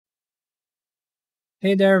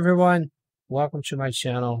Hey there everyone, welcome to my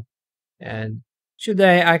channel, and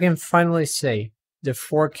today I can finally say the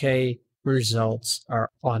 4K results are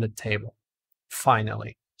on the table,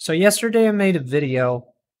 finally. So yesterday I made a video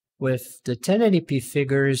with the 1080p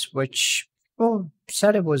figures, which people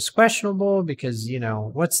said it was questionable because,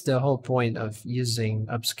 what's the whole point of using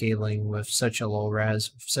upscaling with such a low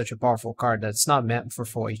res, with such a powerful card that's not meant for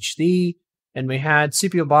full HD? And we had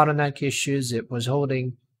CPU bottleneck issues, it was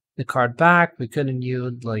holding the card back. We couldn't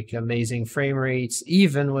use like amazing frame rates,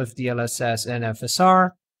 even with DLSS and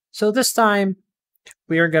FSR. So this time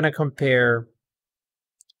we are going to compare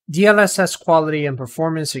DLSS quality and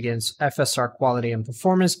performance against FSR quality and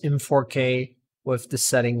performance in 4K with the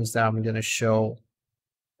settings that I'm going to show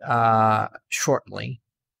shortly.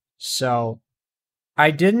 So I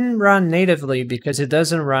didn't run natively because it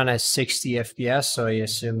doesn't run at 60 FPS, so I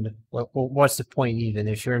assumed, well, what's the point even?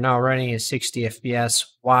 If you're not running at 60 FPS,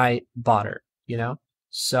 why bother,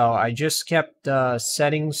 So I just kept the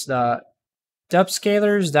settings, the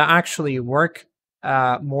upscalers that actually work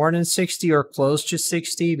more than 60 or close to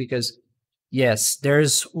 60, because yes,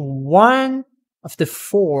 there's one of the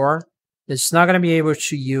four that's not going to be able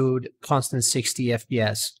to yield constant 60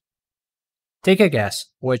 FPS. Take a guess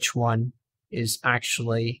which one is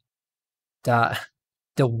actually the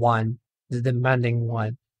demanding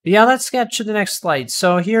one. But yeah, let's get to the next slide.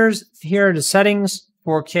 So here are the settings.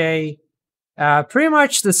 4K, pretty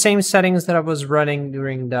much the same settings that I was running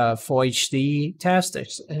during the full HD test,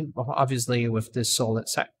 obviously with this sole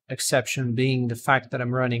exception being the fact that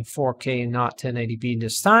I'm running 4K and not 1080p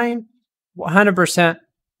this time. 100%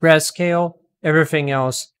 res scale, everything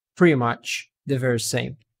else pretty much the very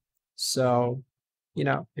same. So,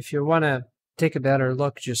 if you want to take a better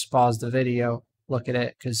look, just pause the video, look at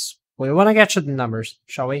it, because we want to get to the numbers,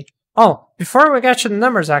 shall we? Oh, before we get to the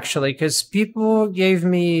numbers, actually, because people gave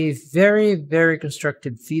me very, very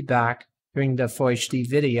constructive feedback during the full HD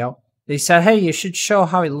video. They said, hey, you should show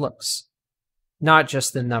how it looks, not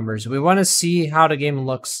just the numbers. We want to see how the game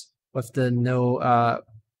looks with the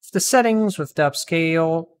the settings, with the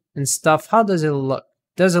upscale and stuff. How does it look?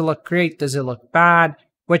 Does it look great? Does it look bad?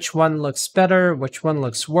 Which one looks better? Which one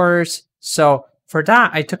looks worse? So for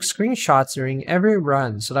that, I took screenshots during every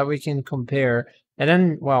run so that we can compare. And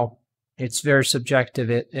then, well, it's very subjective.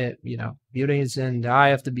 Beauty is in the eye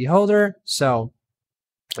of the beholder. So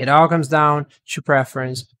it all comes down to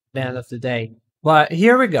preference at the end of the day. But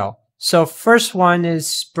here we go. So first one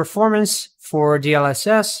is performance for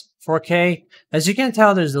DLSS 4K. As you can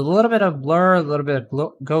tell, there's a little bit of blur, a little bit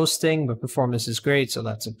of ghosting, but performance is great. So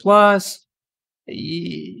that's a plus.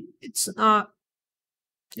 It's not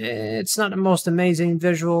the most amazing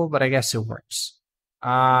visual, but I guess it works.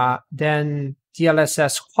 Then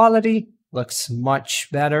DLSS quality looks much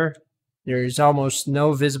better. There's almost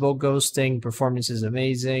no visible ghosting. Performance is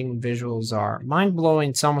amazing. Visuals are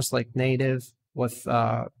mind-blowing. It's almost like native with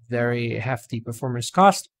very hefty performance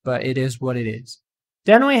cost, but it is what it is.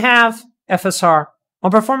 Then we have FSR. On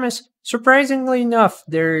performance, surprisingly enough,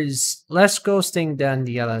 there's less ghosting than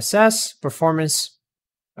DLSS. Performance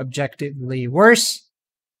objectively worse.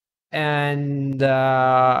 And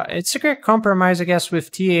it's a great compromise, I guess, with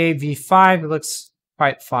TA V5. It looks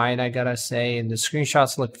quite fine, I gotta say. And the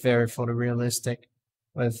screenshots look very photorealistic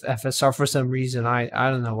with FSR for some reason. I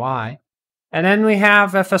don't know why. And then we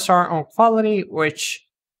have FSR on quality, which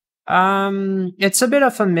it's a bit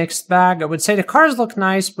of a mixed bag. I would say the cars look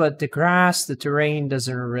nice, but the grass, the terrain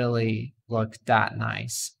doesn't really look that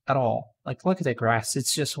nice at all. Like, look at the grass.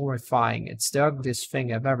 It's just horrifying. It's the ugliest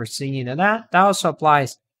thing I've ever seen. And that also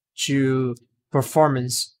applies to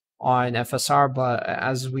performance on FSR, but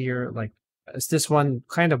as this one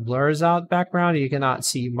kind of blurs out background, you cannot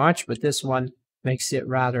see much, but this one makes it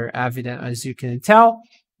rather evident, as you can tell.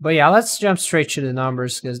 But yeah, let's jump straight to the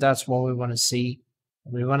numbers because that's what we want to see.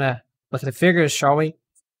 We want to look at the figures, shall we?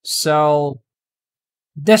 So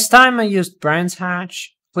this time I used Brands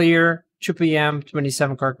Hatch, Clear, 2 PM,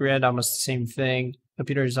 27 card grid, almost the same thing.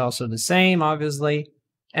 Computer is also the same, obviously.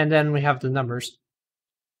 And then we have the numbers.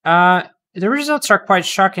 The results are quite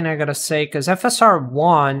shocking, I gotta say, because FSR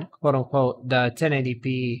won, quote unquote, the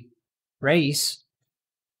 1080p race.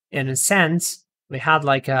 In a sense, we had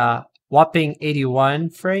like a whopping 81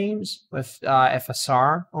 frames with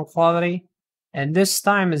FSR on quality. And this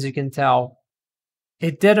time, as you can tell,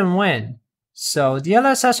 it didn't win. So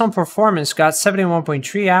DLSS on performance got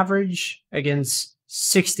 71.3 average against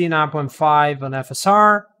 69.5 on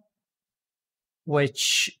FSR,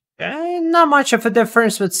 which not much of a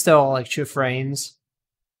difference, but still like 2 frames.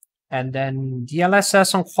 And then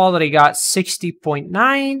DLSS on quality got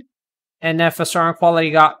 60.9, and FSR on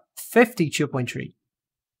quality got 52.3.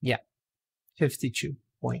 Yeah,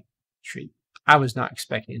 52.3. I was not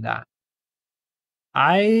expecting that.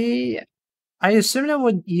 I assumed it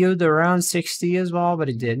would yield around 60 as well, but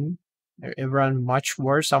it didn't. It ran much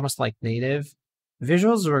worse, almost like native.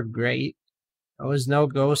 Visuals were great. There was no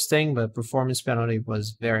ghosting, but performance penalty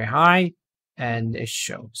was very high, and it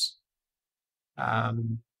shows. Yeah,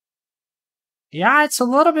 it's a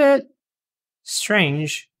little bit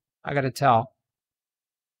strange. I gotta tell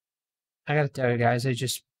you guys, I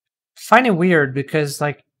just find it weird because,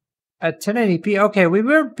 like, at 1080p, okay, we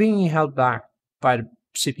were being held back by the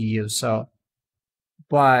CPU, so,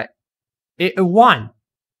 but it won.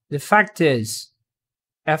 The fact is,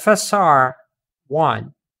 FSR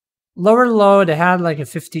won. Lower load, it had like a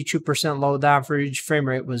 52% load average, frame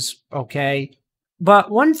rate was okay.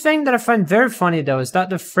 But one thing that I find very funny though is that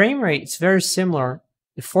the frame rate is very similar.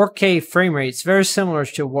 The 4K frame rate is very similar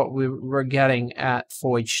to what we were getting at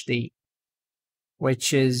Full HD,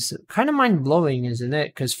 which is kind of mind-blowing, isn't it?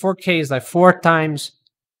 Because 4K is like 4 times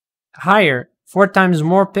higher, 4 times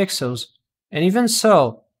more pixels, and even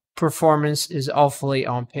so, performance is awfully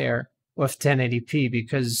on par with 1080p,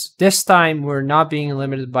 because this time we're not being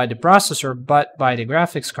limited by the processor, but by the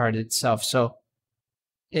graphics card itself. So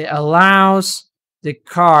it allows the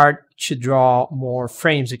card to draw more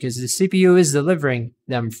frames because the CPU is delivering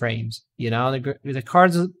them frames. You know,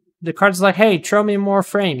 the card's like, hey, throw me more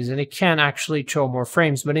frames, and it can actually throw more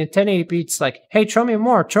frames. But in 1080p, it's like, hey, throw me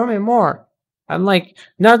more, throw me more. I'm like,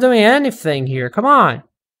 not doing anything here. Come on,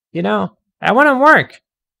 you know, I want to work,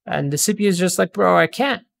 and the CPU is just like, bro, I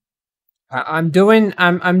can't. I'm doing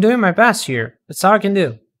my best here. That's all I can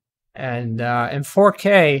do. And in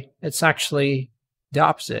 4K, it's actually the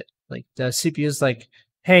opposite. Like the CPU is like,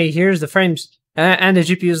 hey, here's the frames. And the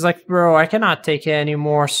GPU is like, bro, I cannot take it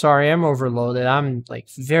anymore. Sorry, I'm overloaded. I'm like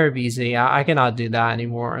very busy. I cannot do that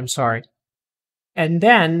anymore. I'm sorry. And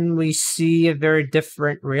then we see a very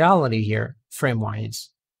different reality here,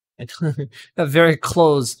 frame-wise. A very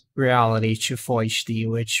close reality to Full HD,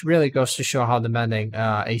 which really goes to show how demanding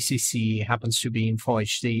ACC happens to be in Full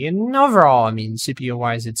HD. And overall, I mean,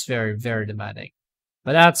 CPU-wise, it's very, very demanding.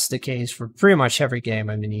 But that's the case for pretty much every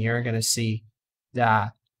game. I mean, you're going to see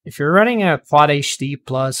that if you're running a Quad HD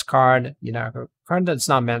Plus card, you know, a card that's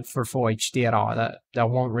not meant for Full HD at all, that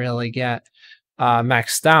won't really get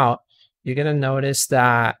maxed out, you're going to notice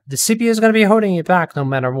that the CPU is going to be holding you back no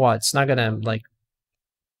matter what. It's not going to, like,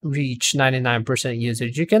 reach 99%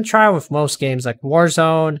 usage. You can try with most games like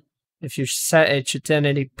Warzone. If you set it to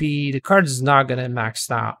 1080p, the card is not going to max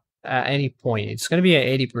out at any point. It's going to be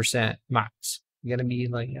at 80% max. You're going to be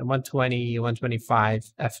like 120, 125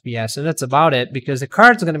 FPS, and that's about it, because the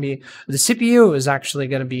card's going to be, the CPU is actually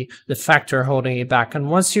going to be the factor holding it back. And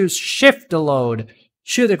once you shift the load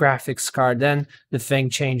to the graphics card, then the thing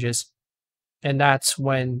changes. And that's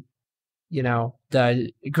when, you know,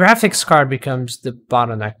 the graphics card becomes the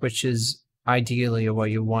bottleneck, which is ideally what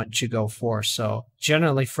you want to go for. So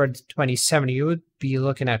generally for the 2070, you would be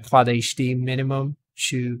looking at Quad HD minimum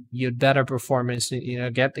to yield better performance, you know,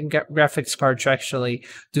 get the graphics card to actually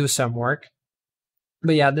do some work.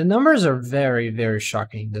 But yeah, the numbers are very, very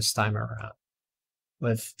shocking this time around.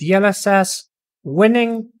 With DLSS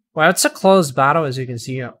winning, well, it's a close battle, as you can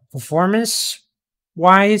see. Performance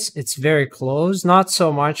wise, it's very close. Not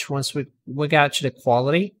so much once we got to the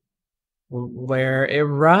quality, where it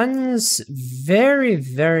runs very,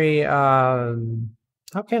 very how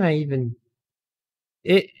can I even,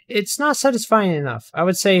 it's not satisfying enough. I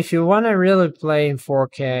would say if you want to really play in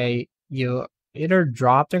 4K, you either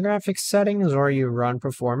drop the graphics settings or you run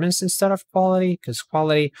performance instead of quality, because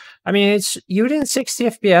quality, I mean, it's you didn't 60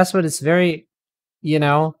 FPS, but it's very, you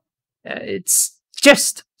know, it's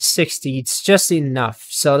just 60. It's just enough.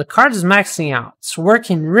 So the card is maxing out. It's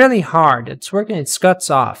working really hard. It's working its guts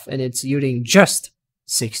off, and it's using just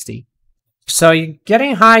 60. So you're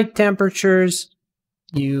getting high temperatures.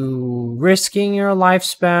 You risking your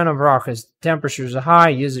lifespan overall because temperatures are high,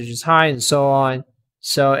 usage is high, and so on.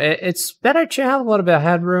 So it's better to have a little bit of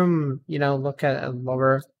headroom. You know, look at a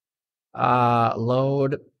lower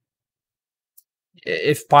load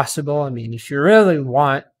if possible. I mean, if you really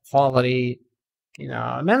want quality, you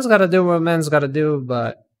know, a man's got to do what a man's got to do.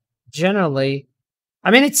 But generally,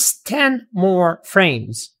 I mean, it's 10 more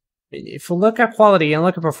frames. If you look at quality and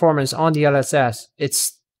look at performance on the DLSS,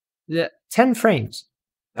 it's 10 frames.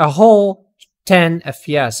 A whole 10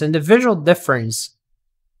 FPS, and the visual difference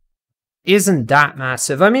isn't that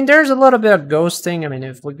massive. I mean, there's a little bit of ghosting. I mean,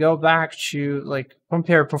 if we go back to like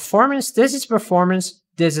compare performance, this is performance,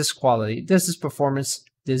 this is quality, this is performance,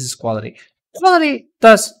 this is quality. Quality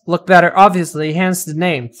does look better, obviously, hence the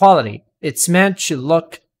name quality. It's meant to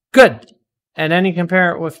look good. and then you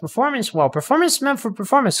compare it with performance. Well, performance meant for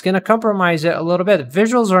performance is going to compromise it a little bit.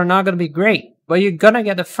 Visuals are not going to be great, but you're going to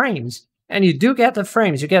get the frames. And you do get the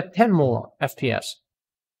frames. You get 10 more FPS.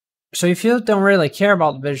 So if you don't really care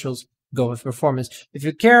about visuals, go with performance. If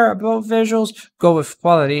you care about visuals, go with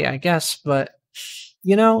quality, I guess. But,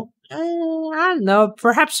 you know, I don't know.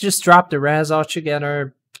 Perhaps just drop the res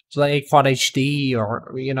altogether. Play Quad HD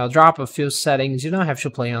or, you know, drop a few settings. You don't have to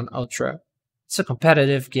play on Ultra. It's a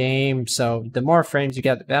competitive game, so the more frames you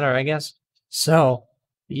get, the better, I guess. So,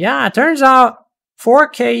 yeah, it turns out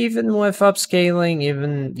 4K, even with upscaling,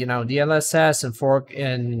 even, you know, DLSS and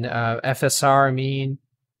FSR, I mean,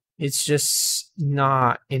 it's just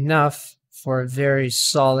not enough for a very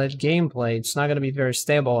solid gameplay. It's not going to be very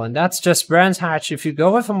stable, and that's just Brands Hatch. If you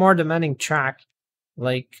go with a more demanding track,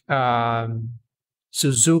 like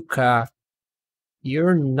Suzuka,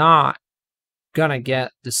 you're not gonna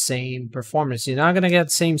get the same performance. You're not gonna get the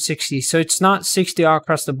same 60. So it's not 60 all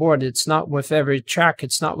across the board. It's not with every track.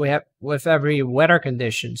 It's not with every weather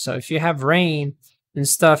condition. So if you have rain and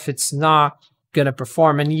stuff, it's not gonna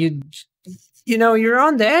perform. And you know, you're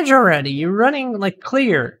on the edge already. You're running like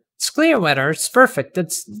clear. It's clear weather. It's perfect.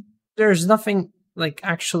 There's nothing like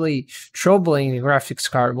actually troubling the graphics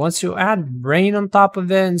card. Once you add rain on top of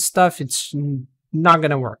it and stuff, it's not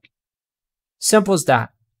gonna work. Simple as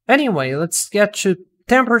that. Anyway, let's get to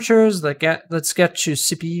temperatures. Let's get to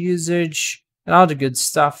CPU usage and all the good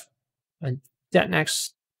stuff. And that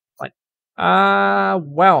next slide.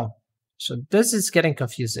 Well, so this is getting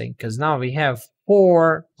confusing because now we have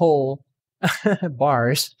 4 whole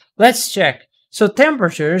bars. Let's check. So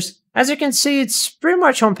temperatures, as you can see, it's pretty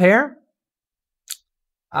much on pair.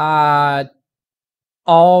 All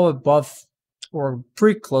above or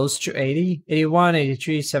pretty close to 80, 81,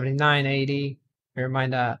 83, 79, 80. Bear in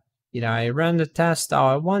mind that, you know, I ran the test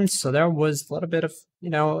all at once, so there was a little bit of, you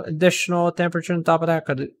know, additional temperature on top of that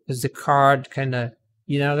because the card kind of,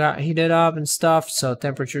 you know, got heated up and stuff, so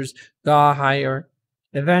temperatures got higher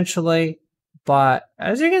eventually. But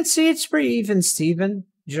as you can see, it's pretty even Steven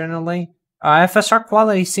generally. FSR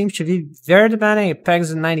quality seems to be very demanding. It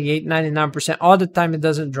pegs at 98, 99% all the time. It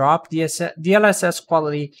doesn't drop. DLSS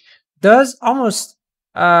quality does almost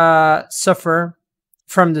suffer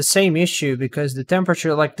from the same issue because the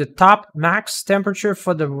temperature, like the top max temperature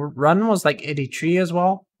for the run was like 83 as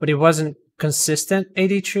well, but it wasn't consistent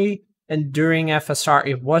 83. And during FSR,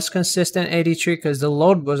 it was consistent 83 because the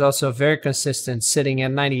load was also very consistent, sitting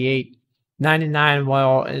at 98, 99.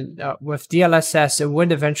 While with DLSS, it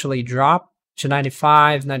would eventually drop to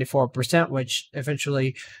 95, 94%, which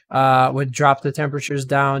eventually would drop the temperatures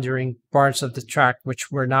down during parts of the track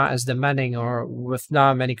which were not as demanding or with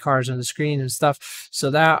not many cars on the screen and stuff.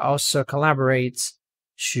 So that also collaborates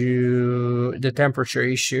to the temperature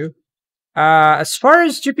issue. As far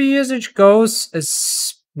as GPU usage goes,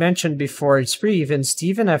 as mentioned before, it's pretty even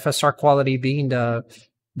Steven. FSR quality being the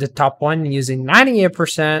top one, using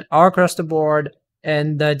 98% all across the board.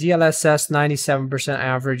 And the DLSS 97%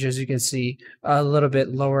 average, as you can see, a little bit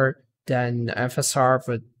lower than FSR,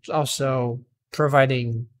 but also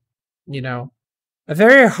providing, you know, a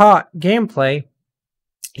very hot gameplay.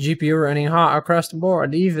 GPU running hot across the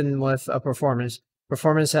board, even with a performance.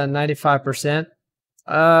 Performance at 95%.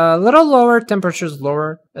 A little lower, temperatures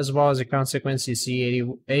lower, as well as a consequence. You see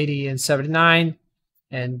 80 and 79.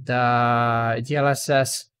 And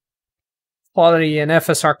DLSS quality and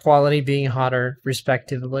FSR quality being hotter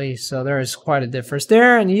respectively, so there is quite a difference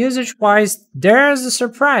there. And usage wise, there is a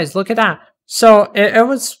surprise. Look at that. So it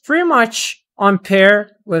was pretty much on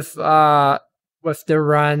pair with the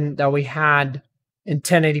run that we had in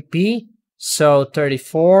 1080p, so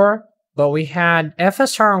 34, but we had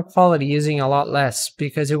FSR on quality using a lot less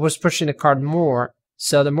because it was pushing the card more.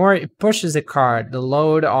 So the more it pushes the card, the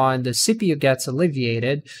load on the CPU gets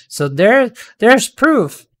alleviated. So there's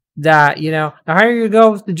proof that, you know, the higher you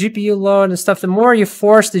go with the GPU load and stuff, the more you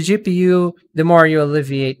force the GPU, the more you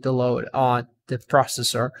alleviate the load on the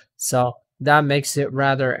processor. So that makes it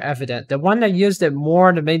rather evident. The one that used it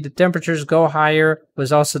more to make the temperatures go higher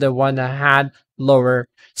was also the one that had lower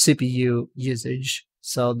CPU usage.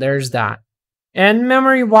 So there's that. And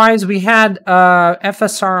memory-wise, we had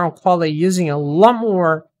FSR on quality using a lot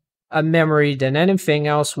more memory than anything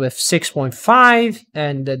else with 6.5,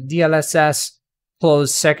 and the DLSS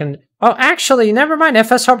close second. Oh, actually, never mind.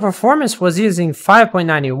 FSR performance was using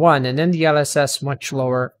 5.91, and then DLSS much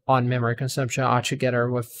lower on memory consumption altogether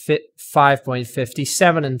with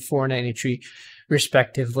 5.57 and 493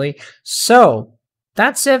 respectively. So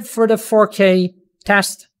that's it for the 4K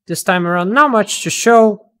test this time around. Not much to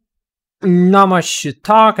show, not much to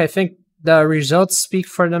talk. I think the results speak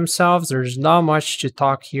for themselves. There's not much to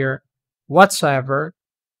talk here. whatsoever.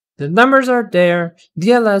 The numbers are there.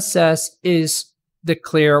 DLSS is the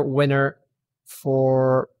clear winner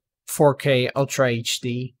for 4K Ultra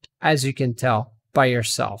HD, as you can tell by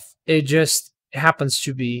yourself. It just happens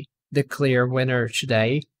to be the clear winner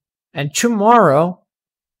today. And tomorrow,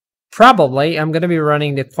 probably, I'm going to be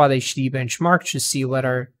running the Quad HD benchmark to see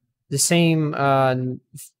whether the same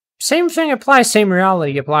thing applies, same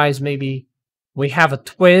reality applies. Maybe we have a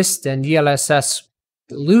twist and DLSS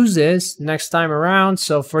loses next time around.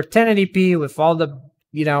 So for 1080p with all the,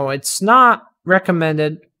 it's not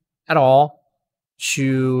recommended at all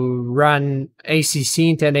to run ACC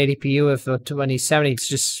in 1080p with a 2070. It's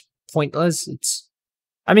just pointless.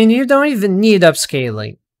 You don't even need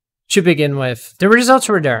upscaling to begin with. The results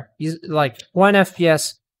were there. Like 1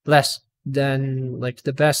 FPS less than like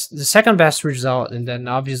the second best result, and then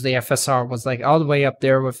obviously FSR was like all the way up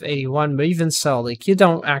there with 81. But even so, like you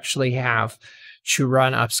don't actually have to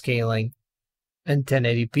run upscaling in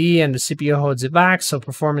 1080p, and the CPU holds it back, so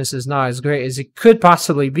performance is not as great as it could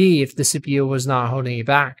possibly be if the CPU was not holding it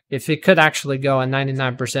back. If it could actually go at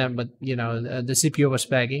 99%, but the CPU was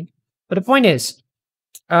begging. But the point is,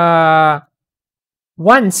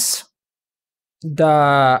 once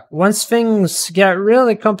things get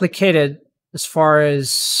really complicated as far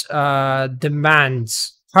as hardware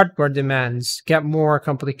demands get more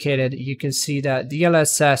complicated, you can see that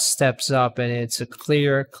DLSS steps up, and it's a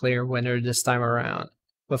clear winner this time around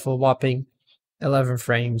with a whopping 11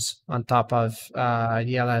 frames on top of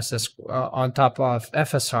DLSS, on top of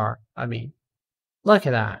FSR. Look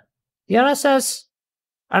at that. DLSS,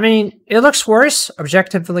 it looks worse,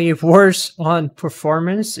 objectively worse on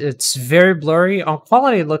performance. It's very blurry. On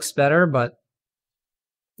quality, it looks better, but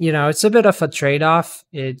it's a bit of a trade-off.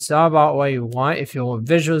 It's all about what you want. If you want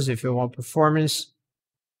visuals, if you want performance,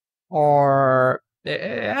 or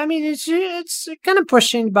it's kind of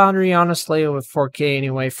pushing the boundary, honestly, with 4K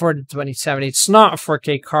anyway. For the 2070, it's not a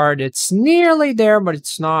 4K card. It's nearly there, but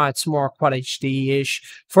it's not. It's more Quad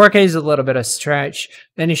HD-ish. 4K is a little bit of stretch,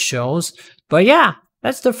 and it shows. But yeah,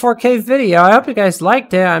 that's the 4K video. I hope you guys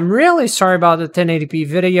liked it. I'm really sorry about the 1080p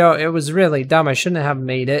video. It was really dumb. I shouldn't have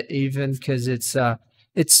made it, even because it's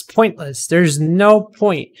pointless. There's no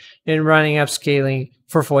point in running upscaling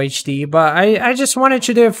for Full HD, but I just wanted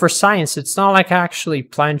to do it for science. It's not like I actually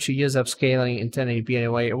plan to use upscaling in 1080p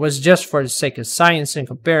anyway. It was just for the sake of science and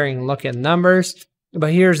comparing, look at numbers.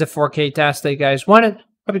 But here's the 4K test that you guys wanted.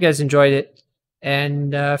 Hope you guys enjoyed it.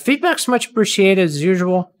 And feedback's much appreciated as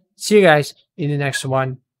usual. See you guys in the next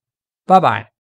one. Bye-bye.